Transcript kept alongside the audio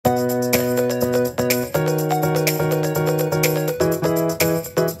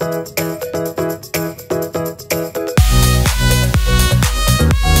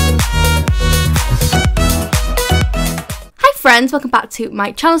friends, welcome back to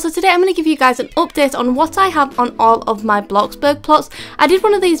my channel. So today I'm going to give you guys an update on what I have on all of my Bloxburg plots. I did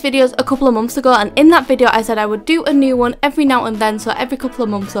one of these videos a couple of months ago, and in that video I said I would do a new one every now and then, so every couple of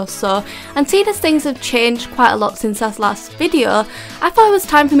months or so. And seeing as things have changed quite a lot since that last video, I thought it was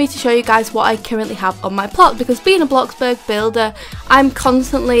time for me to show you guys what I currently have on my plot, because being a Bloxburg builder, I'm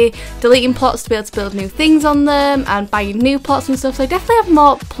constantly deleting plots to be able to build new things on them and buying new plots and stuff, so I definitely have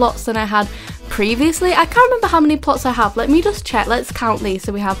more plots than I had previously. I can't remember how many plots I have. Let me just check. Let's count these.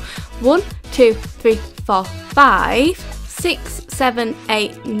 So we have 1, 2, 3, 4, 5, 6, 7,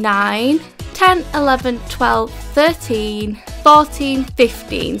 8, 9, 10, 11, 12, 13, 14,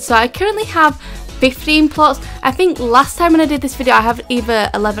 15. So I currently have 15 plots. I think last time when I did this video I have either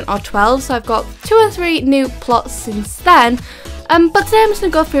 11 or 12, so I've got 2 or 3 new plots since then. But today I'm just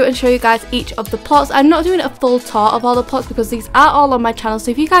going to go through and show you guys each of the plots. I'm not doing a full tour of all the plots because these are all on my channel, so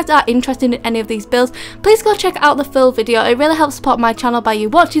if you guys are interested in any of these builds, please go check out the full video. It really helps support my channel by you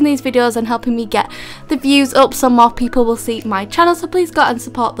watching these videos and helping me get the views up so more people will see my channel, so please go and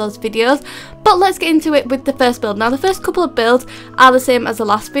support those videos. But let's get into it with the first build. Now the first couple of builds are the same as the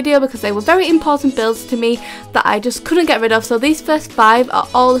last video because they were very important builds to me that I just couldn't get rid of. So these first 5 are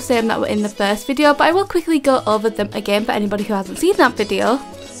all the same that were in the first video, but I will quickly go over them again for anybody who hasn't seen that video.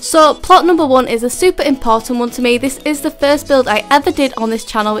 So plot number 1 is a super important one to me. This is the first build I ever did on this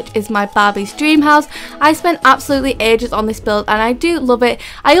channel, which is my Barbie's dream house. I spent absolutely ages on this build and I do love it.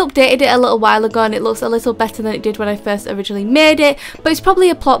 I updated it a little while ago and it looks a little better than it did when I first originally made it, but it's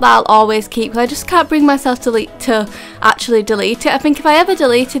probably a plot that I'll always keep because I just can't bring myself to actually delete it. I think if I ever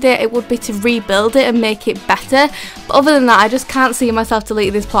deleted it, it would be to rebuild it and make it better, but other than that I just can't see myself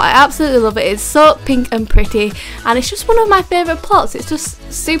deleting this plot. I absolutely love it. It's so pink and pretty and it's just one of my favourite plots. It's just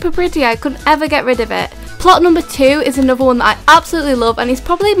super pretty. I couldn't ever get rid of it. Plot number 2 is another one that I absolutely love and it's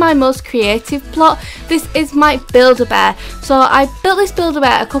probably my most creative plot. This is my Build-A-Bear. So I built this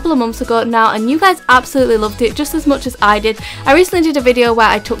Build-A-Bear a couple of months ago now and you guys absolutely loved it just as much as I did. I recently did a video where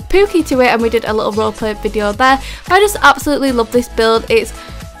I took Pookie to it and we did a little roleplay video there, but I just absolutely love this build. It's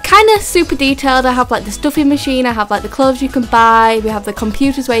kind of super detailed. I have like the stuffing machine, I have like the clothes you can buy, we have the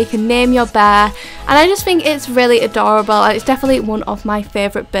computers where you can name your bear, and I just think it's really adorable and it's definitely one of my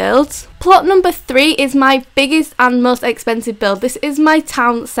favourite builds. Plot number 3 is my biggest and most expensive build. This is my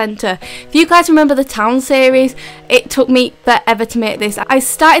town centre. If you guys remember the town series, it took me forever to make this. I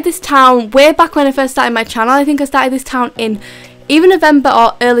started this town way back when I first started my channel. I think I started this town in either November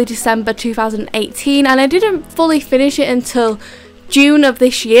or early December 2018 and I didn't fully finish it until June of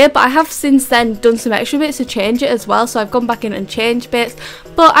this year, but I have since then done some extra bits to change it as well, so I've gone back in and changed bits.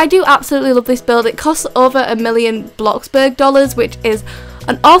 But I do absolutely love this build. It costs over $1 million Bloxburg dollars, which is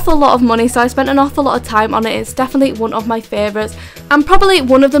an awful lot of money, so I spent an awful lot of time on it. It's definitely one of my favourites and probably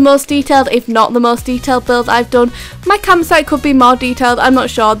one of the most detailed, if not the most detailed build I've done. My campsite could be more detailed, I'm not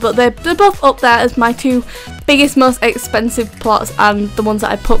sure, but they're both up there as my 2 biggest, most expensive plots and the ones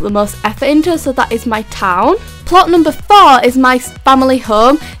that I put the most effort into, so that is my town. Plot number 4 is my family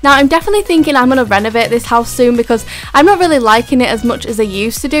home. Now I'm definitely thinking I'm going to renovate this house soon because I'm not really liking it as much as I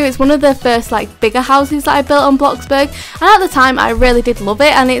used to do. It's one of the first like bigger houses that I built on Bloxburg and at the time I really did love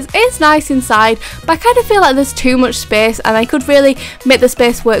it and it's nice inside, but I kind of feel like there's too much space and I could really make the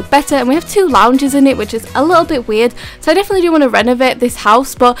space work better, and we have 2 lounges in it, which is a little bit weird, so I definitely do want to renovate this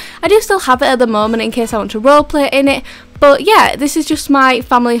house, but I do still have it at the moment in case I want to roleplay in it. But yeah, this is just my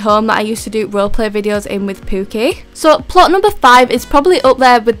family home that I used to do roleplay videos in with Pookie. So plot number 5 is probably up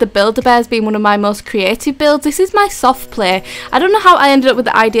there with the Build-A-Bears being one of my most creative builds. This is my soft play. I don't know how I ended up with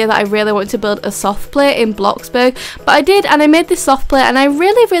the idea that I really wanted to build a soft play in Bloxburg, but I did and I made this soft play and I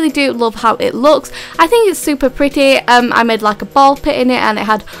really do love how it looks. I think it's super pretty. I made like a ball pit in it and it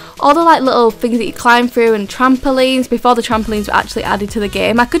had all the like little things that you climb through and trampolines before the trampolines were actually added to the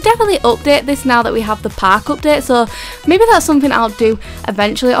game. I could definitely update this now that we have the park update, so maybe that's something I'll do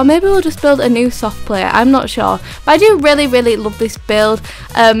eventually, or maybe we'll just build a new soft play. I'm not sure, but I do really love this build.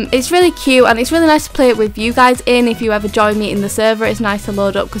 It's really cute and it's really nice to play it with you guys in. If you ever join me in the server, it's nice to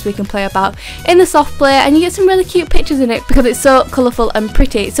load up because we can play about in the soft play and you get some really cute pictures in it because it's so colourful and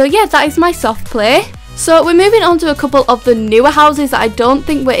pretty. So yeah, that is my soft play. So we're moving on to a couple of the newer houses that I don't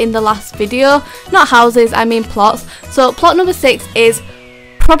think were in the last video. Not houses, I mean plots. So plot number 6 is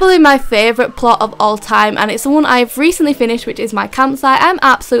probably my favourite plot of all time, and it's the one I've recently finished, which is my campsite. I'm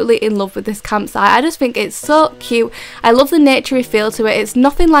absolutely in love with this campsite. I just think it's so cute. I love the naturey feel to it. It's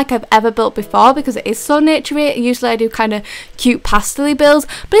nothing like I've ever built before because it is so naturey. Usually I do kind of cute pastel-y builds,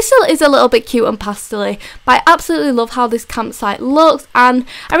 but it still is a little bit cute and pastel-y. But I absolutely love how this campsite looks, and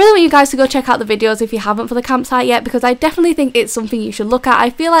I really want you guys to go check out the videos if you haven't for the campsite yet, because I definitely think it's something you should look at. I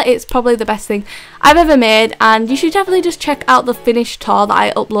feel like it's probably the best thing I've ever made, and you should definitely just check out the finished tour that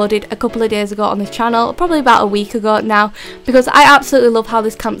I uploaded a couple of days ago on this channel, probably about a week ago now, because I absolutely love how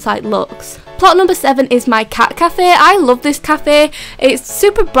this campsite looks. Plot number 7 is my cat cafe. I love this cafe. It's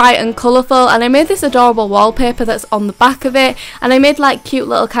super bright and colourful, and I made this adorable wallpaper that's on the back of it, and I made like cute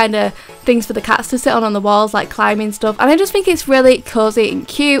little kind of things for the cats to sit on the walls, like climbing stuff, and I just think it's really cozy and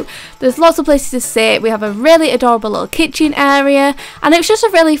cute. There's lots of places to sit. We have a really adorable little kitchen area, and it's just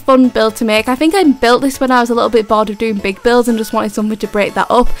a really fun build to make. I think I built this when I was a little bit bored of doing big builds and just wanted something to break that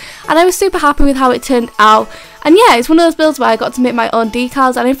up, and I was super happy with how it turned out. And yeah, it's one of those builds where I got to make my own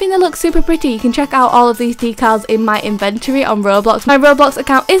decals, and I think they look super pretty. You can check out all of these decals in my inventory on Roblox. My Roblox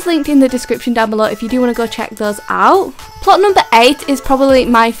account is linked in the description down below if you do want to go check those out. Plot number 8 is probably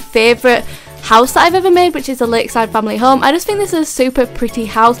my favourite house that I've ever made, which is a lakeside family home. I just think this is a super pretty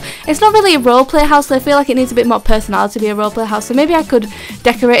house. It's not really a roleplay house, so I feel like it needs a bit more personality to be a roleplay house, so maybe I could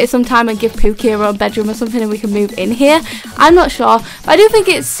decorate it sometime and give Pookie her own bedroom or something and we can move in here. I'm not sure, but I do think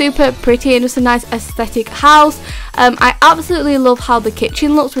it's super pretty and just a nice aesthetic house. I absolutely love how the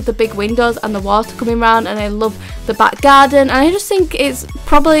kitchen looks with the big windows and the water coming around, and I love the back garden, and I just think it's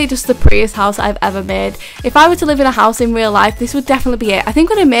probably just the prettiest house I've ever made. If I were to live in a house in real life, this would definitely be it. I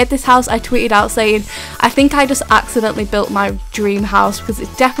think when I made this house I tweeted out saying I think I just accidentally built my dream house, because it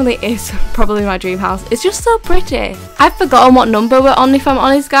definitely is probably my dream house. It's just so pretty. I've forgotten what number we're on if I'm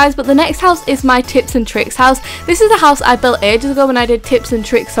honest guys, but the next house is my tips and tricks house. This is a house I built ages ago when I did tips and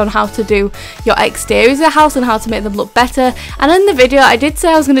tricks on how to do your exteriors of the house and how to make them look better, and in the video I did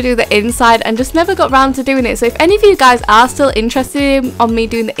say I was going to do the inside and just never got around to doing it. So if any of you guys are still interested in me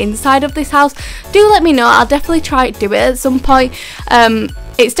doing the inside of this house, do let me know. I'll definitely try to do it at some point.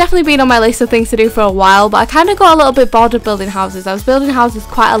 It's definitely been on my list of things to do for a while, but I kind of got a little bit bored of building houses. I was building houses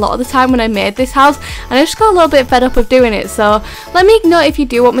quite a lot of the time when I made this house, and I just got a little bit fed up of doing it. So let me know if you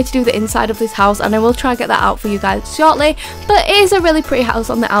do want me to do the inside of this house, and I will try and get that out for you guys shortly. But it is a really pretty house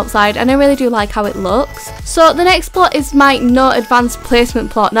on the outside, and I really do like how it looks. So the next plot is my no advanced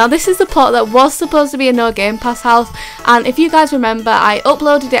placement plot. Now this is the plot that was supposed to be a no game pass house, and if you guys remember, I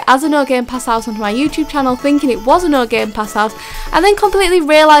uploaded it as a no game pass house onto my YouTube channel thinking it was a no game pass house, and then completely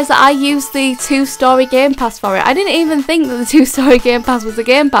realised that I used the 2-story game pass for it. I didn't even think that the 2-story game pass was a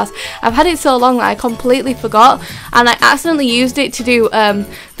game pass. I've had it so long that I completely forgot, and I accidentally used it to do the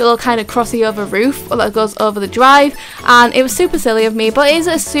little kind of crossy over roof that goes over the drive, and it was super silly of me, but it is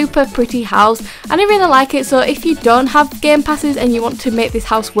a super pretty house and I really like it. So if you don't have game passes and you want to make this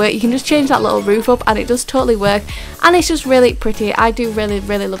house work, you can just change that little roof up and it does totally work, and it's just really pretty. I do really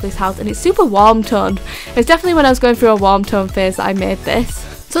love this house, and it's super warm toned. It's definitely when I was going through a warm tone phase that I made this.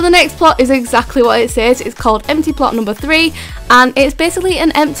 So the next plot is exactly what it says. It's called empty plot number 3, and it's basically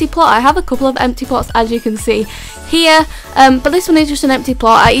an empty plot. I have a couple of empty plots as you can see here, but this one is just an empty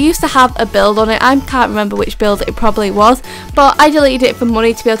plot. I used to have a build on it. I can't remember which build it probably was, but I deleted it for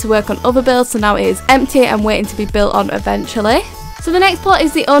money to be able to work on other builds, so now it is empty and waiting to be built on eventually. So the next plot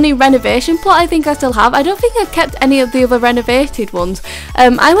is the only renovation plot I think I still have. I don't think I've kept any of the other renovated ones.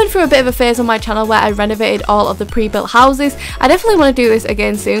 I went through a bit of a phase on my channel where I renovated all of the pre-built houses. I definitely want to do this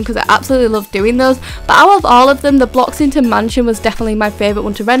again soon because I absolutely love doing those. But out of all of them, the Bloxington mansion was definitely my favourite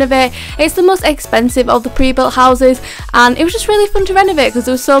one to renovate. It's the most expensive of the pre-built houses, and it was just really fun to renovate because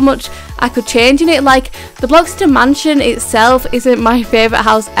there was so much I could change in it. Like the Bloxington mansion itself isn't my favourite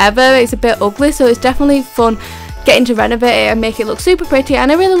house ever. It's a bit ugly, so it's definitely fun getting to renovate it and make it look super pretty,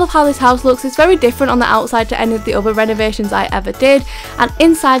 and I really love how this house looks. It's very different on the outside to any of the other renovations I ever did, and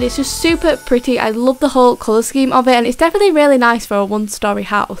inside it's just super pretty. I love the whole colour scheme of it, and it's definitely really nice for a 1-story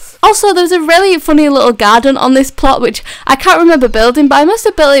house. Also, there's a really funny little garden on this plot which I can't remember building, but I must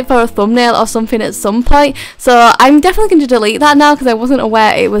have built it for a thumbnail or something at some point, so I'm definitely going to delete that now because I wasn't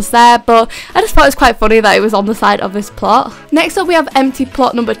aware it was there, but I just thought it was quite funny that it was on the side of this plot. Next up we have empty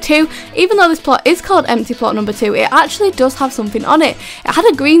plot number 2. Even though this plot is called empty plot number 2, it actually does have something on it. It had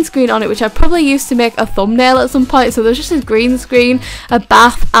a green screen on it which I probably used to make a thumbnail at some point, so there's just a green screen, a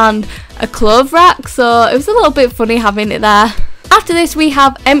bath and a clothes rack, so it was a little bit funny having it there. After this we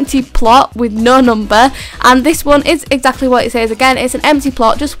have empty plot with no number, and this one is exactly what it says. Again, it's an empty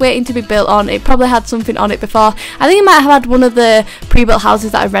plot just waiting to be built on. It probably had something on it before. I think it might have had one of the pre-built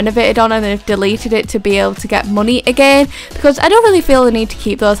houses that I renovated on, and they've deleted it to be able to get money again, because I don't really feel the need to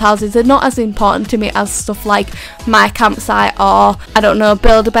keep those houses. They're not as important to me as stuff like my campsite or, I don't know,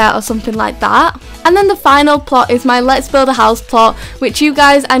 Build-A-Bear or something like that. And then the final plot is my Let's Build a House plot, which you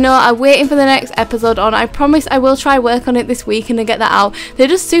guys I know are waiting for the next episode on. I promise I will try work on it this week and get that out. They're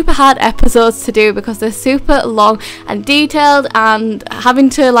just super hard episodes to do because they're super long and detailed, and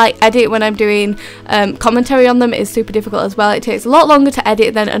having to like edit when I'm doing commentary on them is super difficult as well. It takes a lot longer to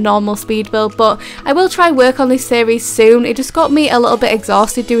edit than a normal speed build, but I will try work on this series soon. It just got me a little bit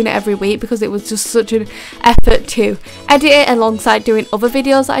exhausted doing it every week because it was just such an effort to edit it alongside doing other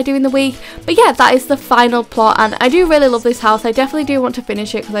videos that I do in the week. But yeah, that is the final plot, and I do really love this house. I definitely do want to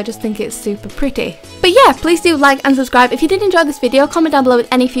finish it because I just think it's super pretty. But yeah, please do like and subscribe if you did enjoy this video. Comment down below with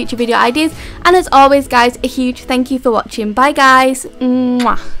any future video ideas, and as always guys, a huge thank you for watching. Bye guys.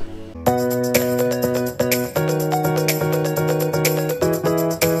 Mwah.